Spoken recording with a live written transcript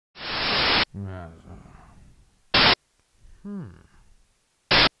I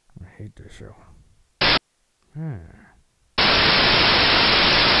hate this show.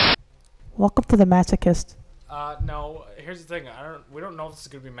 Welcome to the Masochist. No. Here's the thing. We don't know if this is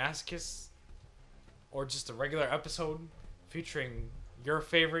gonna be Masochist or just a regular episode featuring your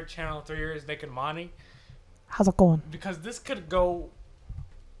favorite channel 3 years, Nick and Monnie. How's it going? Because this could go.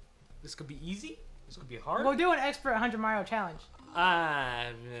 This could be easy. This could be hard. We'll do an expert 100 Mario challenge.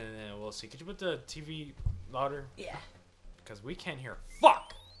 We'll see. Could you put the TV louder? Yeah. Because we can't hear.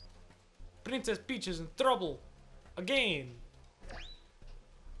 Fuck! Princess Peach is in trouble. Again.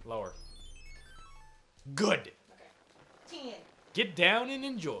 Lower. Good. Okay. 10. Get down and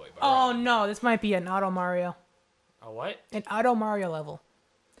enjoy. Oh no, this might be an Auto Mario. A what? An Auto Mario level.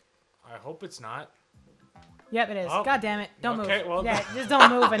 I hope it's not. Yep, it is. Oh. God damn it. Don't move. Well, yeah, just don't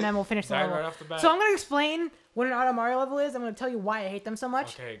move and then we'll finish the died level. right off the bat. So I'm going to explain what an Auto Mario level is. I'm going to tell you why I hate them so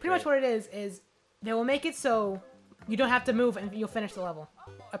much. Okay, Pretty much what it is they will make it so you don't have to move and you'll finish the level.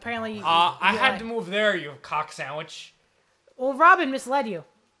 Apparently... I had to move there, you cock sandwich. Well, Robin misled you.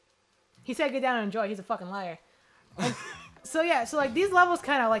 He said get down and enjoy. He's a fucking liar. And, so yeah, so like these levels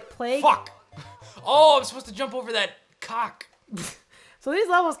kind of like plague... Fuck! Oh, I'm supposed to jump over that cock. So these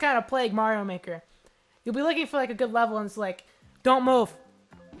levels kind of plague Mario Maker. You'll be looking for like a good level and it's like, don't move.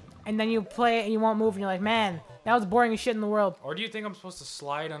 And then you play it and you won't move and you're like, man, that was the boringest shit in the world. Or do you think I'm supposed to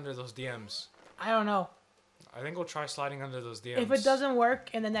slide under those DMs? I don't know. I think we'll try sliding under those DMs. If it doesn't work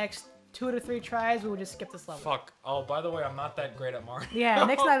in the next 2 to 3 tries, we will just skip this level. Fuck. Oh, by the way, I'm not that great at Mario. Yeah,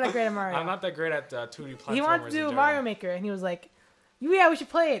 Nick's not that great at Mario. I'm not that great at 2D platformers. He wanted to do Mario Maker and he was like, yeah, we should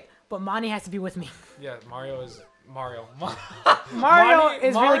play it. But Monnie has to be with me. Yeah, Mario is... Mario. Mario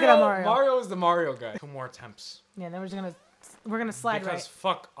is really good at Mario. Mario is the Mario guy. 2 more attempts. Yeah, then we're gonna slide because right.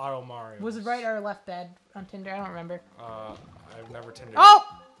 fuck Auto Mario. Was it right or left bad on Tinder? I don't remember. I've never Tindered. Oh!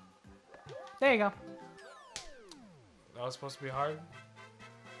 There you go. That was supposed to be hard?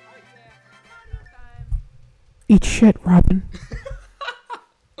 Eat shit, Robin.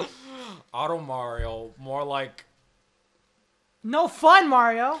 Auto Mario, more like... No fun,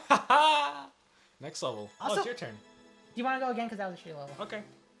 Mario! Next level. Also, it's your turn. Do you want to go again? Because that was a shitty level. Okay.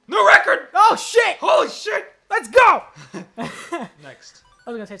 New record! Oh, shit! Holy shit! Let's go! Next.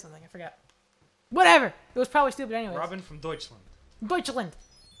 I was going to say something. I forgot. Whatever. It was probably stupid anyways. Robin from Deutschland. Deutschland.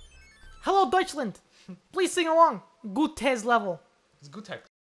 Hello, Deutschland. Please sing along. Gutes level. It's Gutek.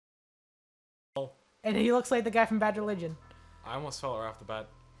 And he looks like the guy from Bad Religion. I almost fell right off the bat.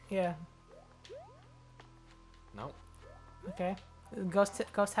 Yeah. No. Okay. Ghost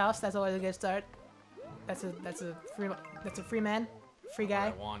house. That's always a good start. That's a free man. Free guy.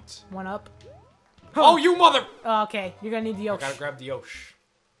 What I want. 1 up. Oh, you mother! Oh, okay. You're gonna need the I Yosh. gotta grab the Yosh.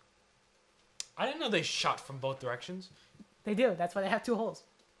 I didn't know they shot from both directions. They do. That's why they have 2 holes.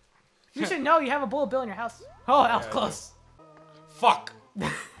 You should know you have a bullet bill in your house. Oh, that was Yeah, close. Fuck!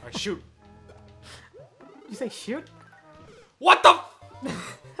 Alright, shoot. You say shoot? What the?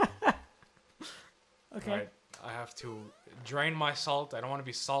 Okay. Alright, I have to drain my salt. I don't want to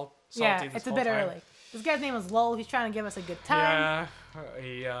be salty Yeah, this it's a whole bit time. early. This guy's name is Lowell. He's trying to give us a good time. Yeah,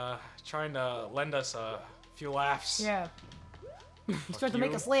 he trying to lend us a few laughs. Yeah. He's trying to you.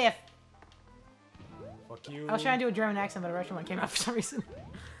 make us laugh. Fuck you. I was trying to do a German accent, but a Russian one came out for some reason.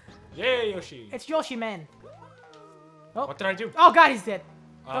 Yeah, Yoshi. It's Yoshi Man. Oh. What did I do? Oh god, he's dead.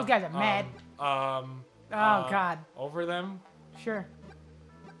 Those guys are mad. Oh God. Over them. Sure.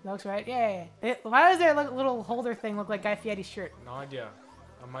 Looks right. Yeah. Why does their little holder thing look like Guy Fieri's shirt? No idea.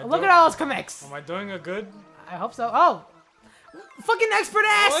 Am I Look at all those comics. Am I doing a good? I hope so. Oh. Fucking expert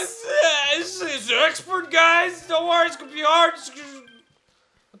ass. What's this? It's expert, guys. Don't worry, it's gonna be hard.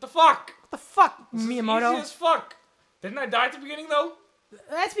 What the fuck? What the fuck, This is Miyamoto? easy as fuck. Didn't I die at the beginning though?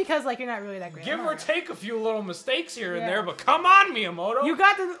 That's because like you're not really that great. Give at or Mario. take a few little mistakes here and Yeah. there, but come on, Miyamoto. You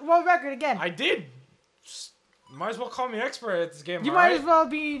got the world record again. I did. Might as well call me expert at this game. You might as well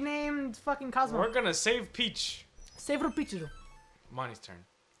be named fucking Cosmo. We're gonna save Peach. Save it Pichu. Money's turn.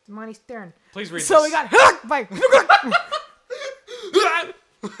 Money's turn. Please read So this. we got hooked by.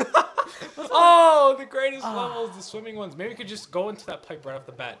 Oh, the greatest levels, the swimming ones. Maybe we could just go into that pipe right off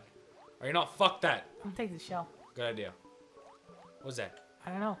the bat. Or you know, fuck that. I'm taking the shell. Good idea. What's that?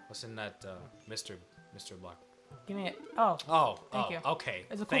 I don't know. What's in that, Mr. Block? Give me it. Oh. Oh, Thank you. Okay.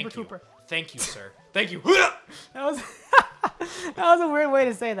 It's a Thank Cooper you. Trooper. Thank you, sir. Thank you. That was that was a weird way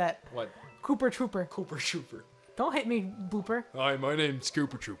to say that. What? Cooper Trooper. Cooper Trooper. Don't hit me, Booper. Hi, my name's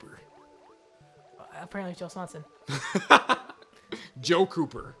Cooper Trooper. Apparently, it's Joe Swanson. Joe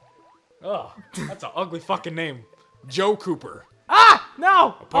Cooper. Oh, that's an ugly fucking name. Joe Cooper. Ah!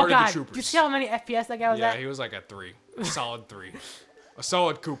 No! part Oh of the god! troopers. Did you see how many FPS that guy was Yeah, at? he was like a 3. A solid 3. A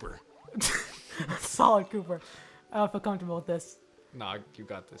solid Cooper. Solid, Cooper. I don't feel comfortable with this. Nah, you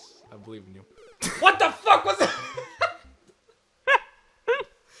got this. I believe in you. What the fuck was that?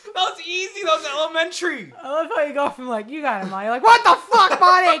 That was easy. That was elementary. I love how you go from like, you got it, Monnie. You're like, what the fuck,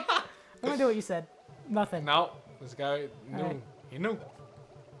 Monnie? I'm gonna do what you said. Nothing. No, this guy knew. Right. He knew.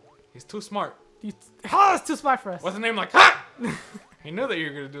 He's too smart. Oh, it's too smart for us. What's the name like? Ha! He knew that you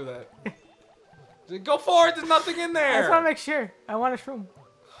were gonna do that. Go forward. There's nothing in there. I just want to make sure. I want a shroom.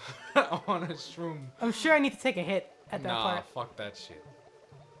 I want a shroom. I'm sure I need to take a hit at that Nah, part. fuck that shit.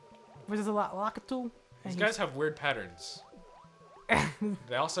 Which is a lot. Lockatoo. These guys have weird patterns.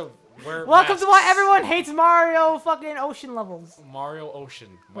 They also wear Welcome masks. to why everyone hates Mario fucking ocean levels. Mario Ocean.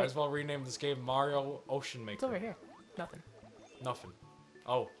 Might as well rename this game Mario Ocean Maker. It's over here. Nothing. Nothing.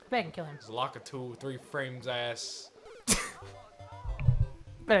 Oh. Bet I can kill him. There's a Lockatoo, 3 frames ass.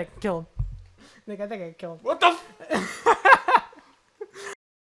 Bet I can kill him. I think I can kill him. What the f-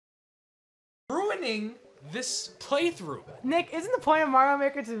 Ruining this playthrough. Nick, isn't the point of Mario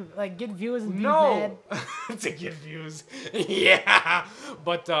Maker to like get views and be No! mad? To get views. Yeah!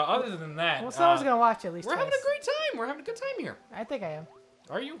 But other than that... Well, someone's gonna watch it at least We're having twice. a great time. We're having a good time here. I think I am.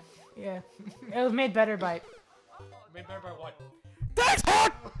 Are you? Yeah. It was made better by... Made better by what? Thanks,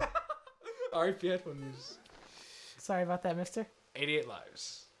 Hawk! RIP headphone news. Sorry about that, mister. 88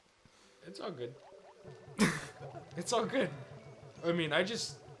 lives. It's all good. It's all good. I mean, I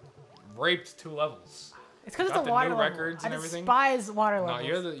just raped 2 levels. It's because it's Got a the water new level. records I and everything. despise water No,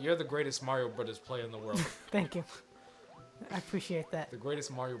 levels. you're the greatest Mario Brothers player in the world. Thank you. I appreciate that. The greatest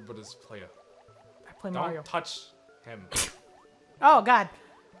Mario Brothers player. I play Don't Mario. touch him. Oh, God.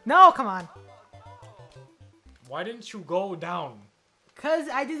 No, come on. Why didn't you go down? Because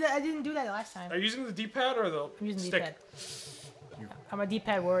I didn't do that last time. Are you using the D-pad or the I'm using stick? D-pad. I'm a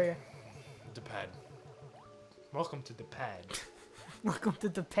D-pad warrior. D-pad. Welcome to the pad. Welcome to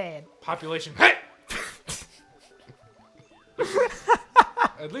the pad. Population. Hey!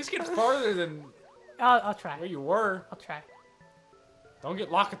 At least get farther than I'll try. where you were. I'll try. Don't get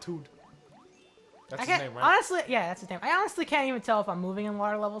Lockatude. That's I his can't, name, right? honestly, yeah, that's his name. I honestly can't even tell if I'm moving in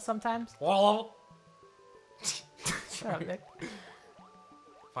water levels sometimes. Wall level. Shut up, Nick.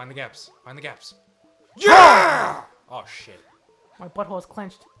 Find the gaps. Find the gaps. Yeah! Oh shit. My butthole is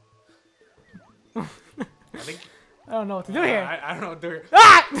clenched. I think. I don't know what to do here. I don't know what to do here.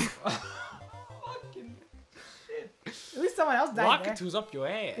 Ah! Fucking shit. At least someone else died there. Lockatude's up your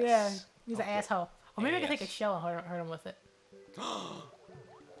ass. Yeah, he's an asshole. Or maybe I can take a Ass. shell and hurt him with it.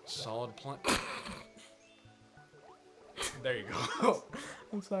 Solid plant. There you go.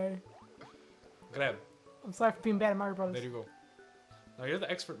 I'm sorry. Grab. I'm sorry for being bad at Mario Brothers. There you go. Now you're the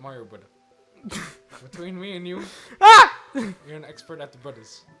expert Mario brother. Between me and you, Ah! you're an expert at the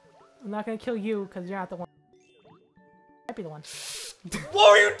brothers. I'm not gonna kill you because you're not the one. I'd be the one.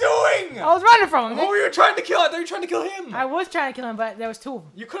 What were you doing? I was running from him. Who were you trying to kill? I thought you were trying to kill him. I was trying to kill him, but there was 2 of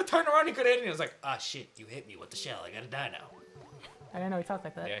them. You could have turned around. You could have hit him. He was like, ah, shit, you hit me with the shell. I gotta die now. I didn't know he talked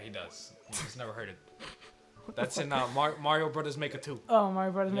like that. Yeah, he does. You just never heard it. That's in Mario Brothers Maker 2. Oh,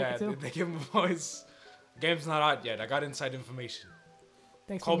 Mario Brothers make Yeah, it too. they give him a voice. Game's not out yet. I got inside information.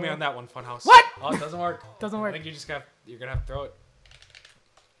 Thanks Call for me the- on that one, Funhouse. What? Oh, it doesn't work. Doesn't I work. think you're gonna have to throw it.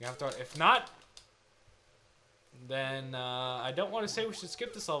 You have to throw it. If not, then I don't want to say we should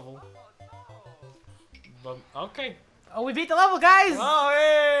skip this level. But okay. Oh, we beat the level, guys! Oh,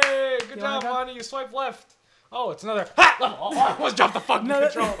 hey! Good You wanna job, go? Monnie. You swipe left. Oh, it's another ha! Level. Oh, I almost dropped the fucking No,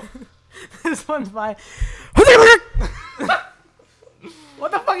 that- control. This one's fine.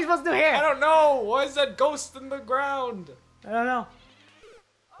 What the fuck are you supposed to do here? I don't know. Why is that ghost in the ground? I don't know.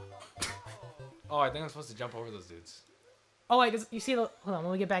 Oh, I think I'm supposed to jump over those dudes. Oh wait, you see the? Hold on,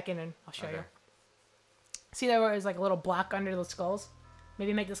 when we get back in, and I'll show Okay. you. See there is like a little block under the skulls.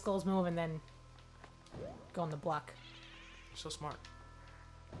 Maybe make the skulls move and then go on the block. You're so smart.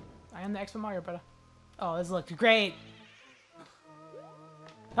 I am the expert Mario brother. Oh, this looks great.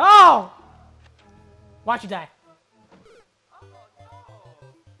 Oh! Watch you die.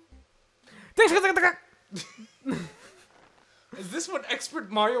 Is this what expert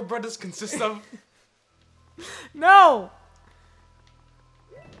Mario Brothers consists of? No!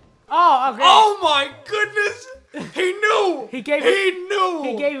 Oh, okay. Oh my goodness! He knew! He gave He knew!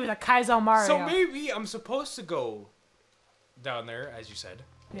 He gave you the Kaizo Mario. So maybe I'm supposed to go down there, as you said.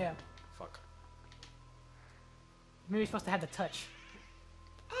 Yeah. Fuck. Maybe you're supposed to have the touch.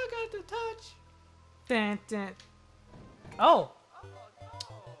 I got the touch. Dun, dun. Oh!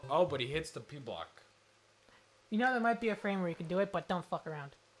 Oh, but he hits the P block. You know there might be a frame where you can do it, but don't fuck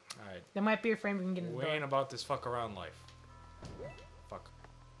around. Alright. There might be a frame where you can get in the We door. ain't about this fuck around life. Fuck.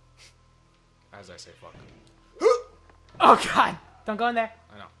 As I say fuck. Oh god! Don't go in there.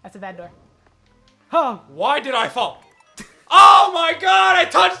 I know. That's a bad door. Oh! Why did I fall? Oh my god! I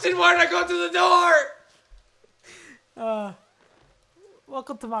touched it. Why did I go through the door?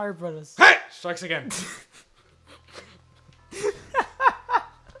 Welcome to Mario Brothers. Hey! Strikes again.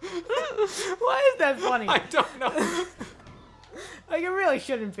 Why is that funny? I don't know. Like, it really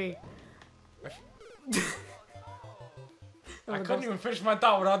shouldn't be. I couldn't even finish my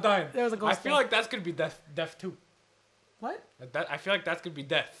thought without dying. There was a ghost I feel like that's gonna be death too. What? I feel like that's gonna be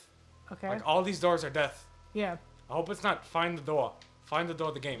death. Okay. Like all these doors are death. Yeah. I hope it's not find the door. Find the door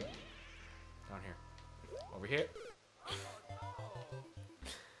of the game. Down here. Over here.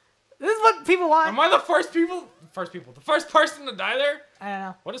 This is what people want. Am I the first people? The first person to die there? I don't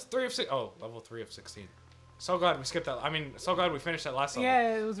know. What is 3 of 6? Oh, level 3 of 16. So glad we skipped that. I mean, so glad we finished that last level.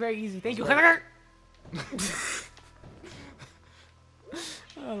 Yeah, it was very easy. Thank you.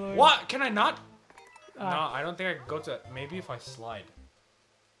 Oh, Lord. What? Can I not? No, I don't think I can go to. Maybe if I slide.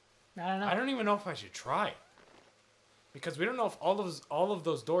 I don't know. I don't even know if I should try. Because we don't know if all of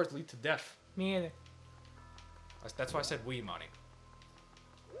those doors lead to death. Me either. That's why I said we, Monnie.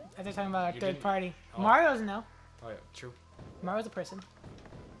 I was talking about our You third didn't- party. Oh. Mario doesn't know. Oh yeah, true. Mario's a person.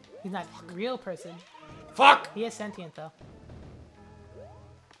 He's not a real person. Fuck! He is sentient though.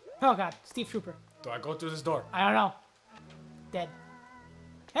 Oh god, Steve Trooper. Do I go through this door? I don't know. Dead.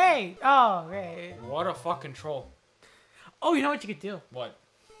 Hey! Oh, right. What a fucking troll. Oh, you know what you could do? What?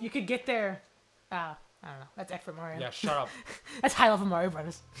 You could get there. I don't know. That's expert Mario. Yeah, shut up. That's high level Mario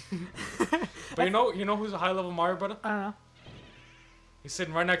Brothers. But you know who's a high level Mario brother? I don't know. He's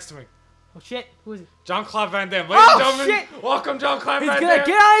sitting right next to me. Oh shit, who is it? Jean-Claude Van Damme. Ladies and gentlemen, shit! welcome Jean-Claude He's Van gonna Damme.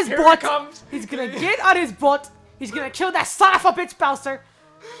 get on his Here butt. he comes. He's gonna get on his butt. He's gonna kill that son of a bitch Bowser.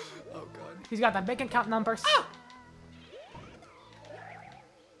 Oh god. He's got the bank account numbers. Ah!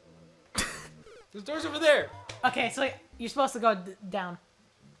 There's doors over there. Okay, so you're supposed to go down.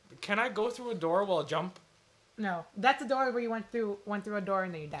 Can I go through a door while I jump? No, that's the door where you went through a door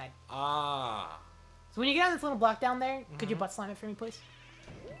and then you died. Ah. So when you get on this little block down there, could you butt slam it for me, please?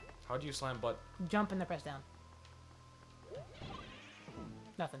 How do you slam butt? Jump and then press down.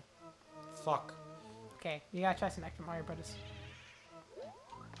 Nothing. Fuck. Okay, you gotta try some extra Mario Brothers.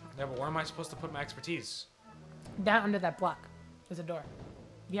 Yeah, but where am I supposed to put my expertise? Down under that block, there's a door.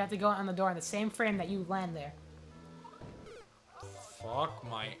 You have to go on the door in the same frame that you land there. Fuck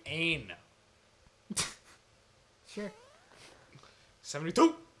my aim. Sure.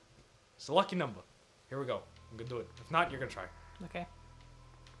 72. It's a lucky number. Here we go. I'm gonna do it. If not, you're gonna try. Okay.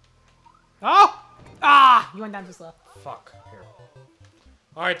 Oh! Ah! You went down too slow. Fuck. Here.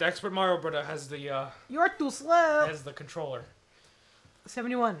 Alright, the expert Mario brother has the You're too slow! has the controller.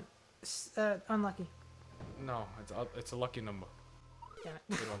 71. Unlucky. No, it's a lucky number. Damn it.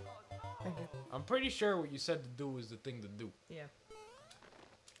 Good one. Thank you. I'm pretty sure what you said to do is the thing to do. Yeah.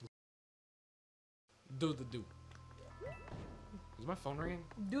 Do the do. Is my phone ringing?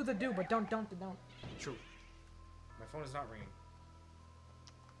 Do the do, but don't. True. My phone is not ringing.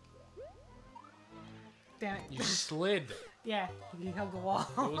 Damn it. You slid. Yeah, he hugged the wall.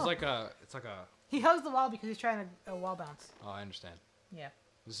 It was like a. It's like a. He hugs the wall because he's trying to wall bounce. Oh, I understand. Yeah.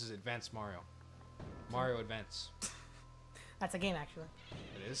 This is Advanced Mario. Mario Advance. That's a game, actually.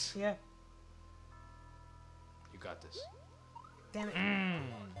 It is? Yeah. You got this. Damn it.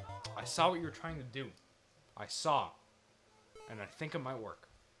 I saw what you were trying to do. I saw. And I think it might work.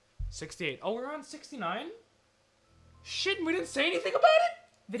 68. Oh, we're on 69? Shit, we didn't say anything about it?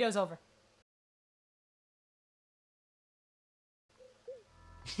 Video's over.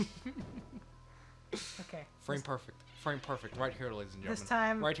 Okay. Frame perfect. Frame perfect. Right here, ladies and gentlemen. This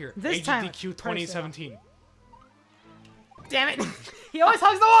time. Right here. This time. AGDQ 2017. Damn it. He always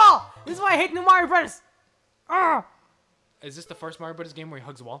hugs the wall. This is why I hate New Mario Brothers. Ah. Is this the first Mario Brothers game where he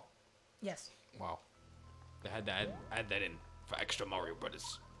hugs the wall? Yes. Wow. They had to add that in for extra Mario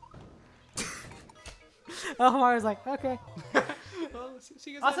Brothers. Oh, Mario's like, okay. Well,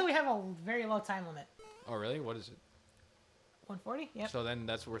 see you guys Also, later. we have a very low time limit. Oh, really? What is it? 140? Yep. So then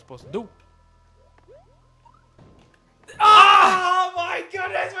that's what we're supposed to do. Oh my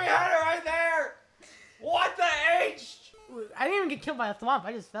goodness, we had it right there! What the H? I didn't even get killed by a thwomp.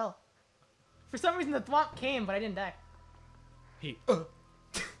 I just fell. For some reason, the thwomp came, but I didn't die. He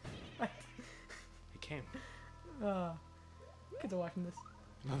came. Kids are watching this.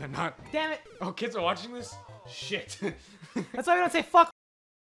 No, they're not. Damn it. Oh, kids are watching this? Shit. That's why we don't say fuck.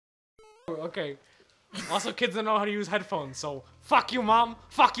 Okay. Also, kids don't know how to use headphones, so fuck you, mom.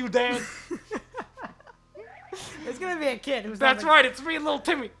 Fuck you, dad. There's gonna be a kid who's That's right, it's me, little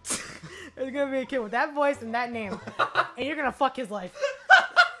Timmy. There's gonna be a kid with that voice and that name, and you're gonna fuck his life.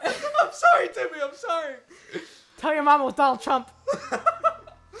 I'm sorry, Timmy, I'm sorry. Tell your mama it was Donald Trump.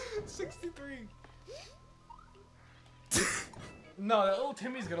 63. No, that little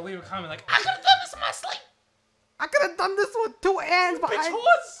Timmy's gonna leave a comment like, I could have done this in my sleep. I could have done this with 2 hands behind. Bitch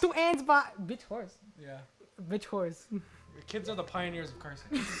horse. 2 hands behind. Bitch horse. Yeah. Bitch horse. Your kids are the pioneers of car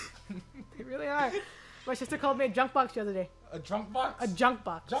sex. They really are. My sister called me a junk box the other day. A drunk box? A junk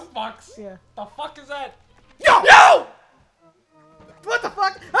box. Junk box? Yeah. The fuck is that? Yo! Yo! What the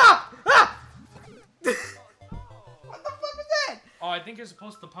fuck? Ah! Ah! What the fuck was that? Oh, I think you're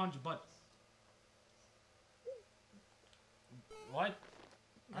supposed to pound your butt. What?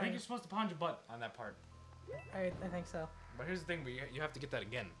 I think you're supposed to pound your butt on that part. I think so. But here's the thing, you have to get that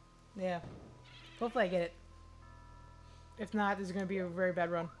again. Yeah. Hopefully I get it. If not, this is gonna be a very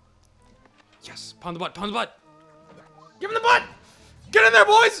bad run. Yes! Pound the butt! Pound the butt! Give him the butt! Get in there,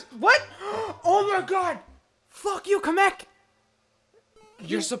 boys! What? Oh my god! Fuck you, Kamek!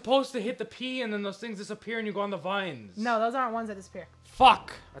 You're supposed to hit the P and then those things disappear and you go on the vines. No, those aren't ones that disappear.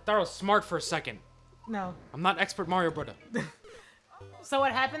 Fuck! I thought I was smart for a second. No. I'm not expert Mario Brudda. So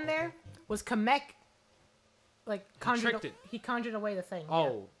what happened there was Kamek, like, tricked it. He conjured away the thing. Oh.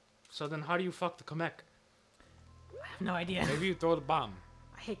 Yeah. So then how do you fuck the Kamek? I have no idea. Maybe you throw the bomb.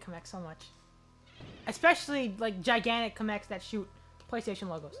 I hate Kamek so much. Especially, like, gigantic Kameks that shoot PlayStation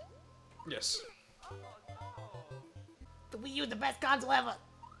logos. Yes. The Wii U, the best console ever.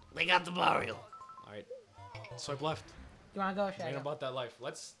 We got the Mario. Alright. Swipe left. You wanna go, or should I Ain't go? about that life.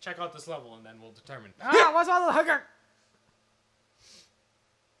 Let's check out this level and then we'll determine. Ah, what's all the hooker?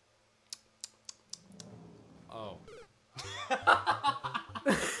 Oh.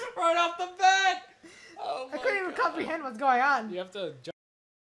 Right off the bat! Oh I my couldn't even God. comprehend what's going on. You have to jump.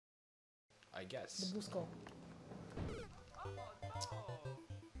 I guess. The Busco.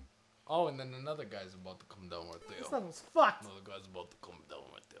 Oh, and then another guy's about to come down right there. This level's fucked. Another guy's about to come down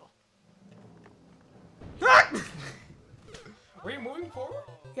right there. Were you moving forward?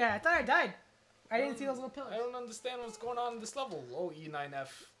 Yeah, I thought I died. I didn't see those little pillars. I don't understand what's going on in this level. Oh, E9F.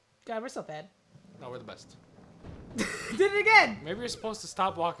 God, we're so bad. No, we're the best. Did it again! Maybe you're supposed to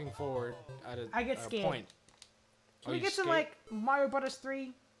stop walking forward at a, I get at a scared. point. Can Oh, we you get some, skate? like, Mario Brothers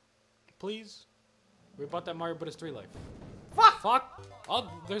 3? Please? We bought that Mario Brothers 3 life. Fuck! Fuck!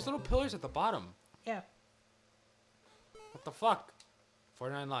 Oh, there's little pillars at the bottom. Yeah. What the fuck?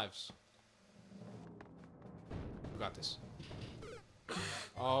 49 lives. You got this.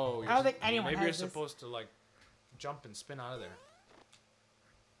 Oh, I don't think anyone maybe has you're this. supposed to like jump and spin out of there.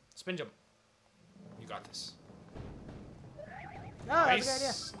 Spin jump. You got this. Oh, that's a good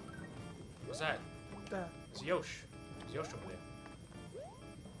idea. What's that? It's Yosh. It's Yosh over there.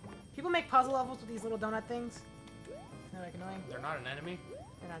 People make puzzle levels with these little donut things. They're like annoying. They're not an enemy.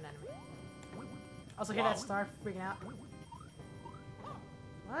 They're not an enemy. Also, hear Wow. that star freaking out.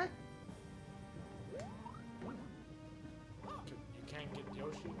 What? You can't get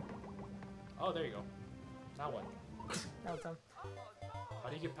Yoshi. Oh, there you go. Now what? That was dumb. How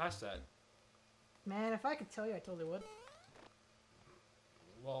do you get past that? Man, if I could tell you, I totally would.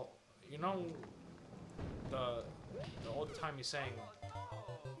 Well, you know the old timey saying,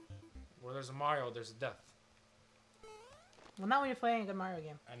 where there's a Mario, there's a death. Well, not when you're playing a good Mario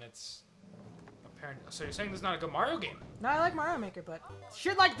game. And it's apparent. So you're saying this is not a good Mario game? No, I like Mario Maker, but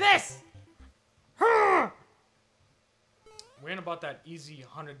shit like this! We ain't about that easy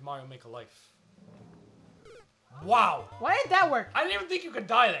 100 Mario Maker life. Wow! Why didn't that work? I didn't even think you could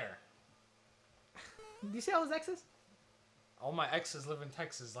die there. Do you see all those X's? All my exes live in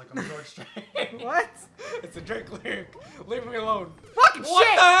Texas like I'm George Strait. What? It's a Drake lyric. Leave me alone. Fucking What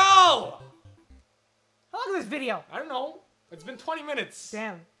shit! the hell? How long is this video? I don't know. It's been 20 minutes.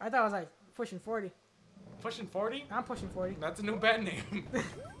 Damn, I thought I was like pushing 40. Pushing 40? I'm pushing 40. That's a new band name.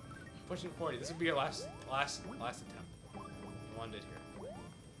 Pushing 40. This would be your last attempt. We'll end it here.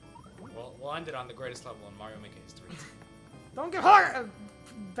 We'll end it on the greatest level in Mario Maker history. Don't give her a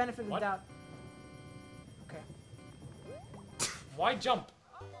benefit of the What? doubt. Okay. Why jump?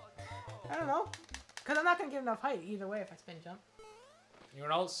 I don't know. Because I'm not going to get enough height either way if I spin jump.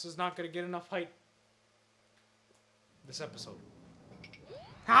 Anyone else is not going to get enough height this episode.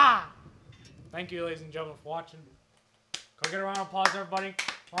 Ha! Thank you, ladies and gentlemen, for watching. Go get a round of applause, everybody.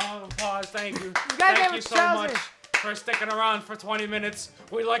 Round of applause. Thank you. gotta Thank give you it so trousers. much for sticking around for 20 minutes.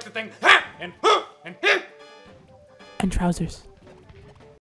 We'd like to thank and And trousers.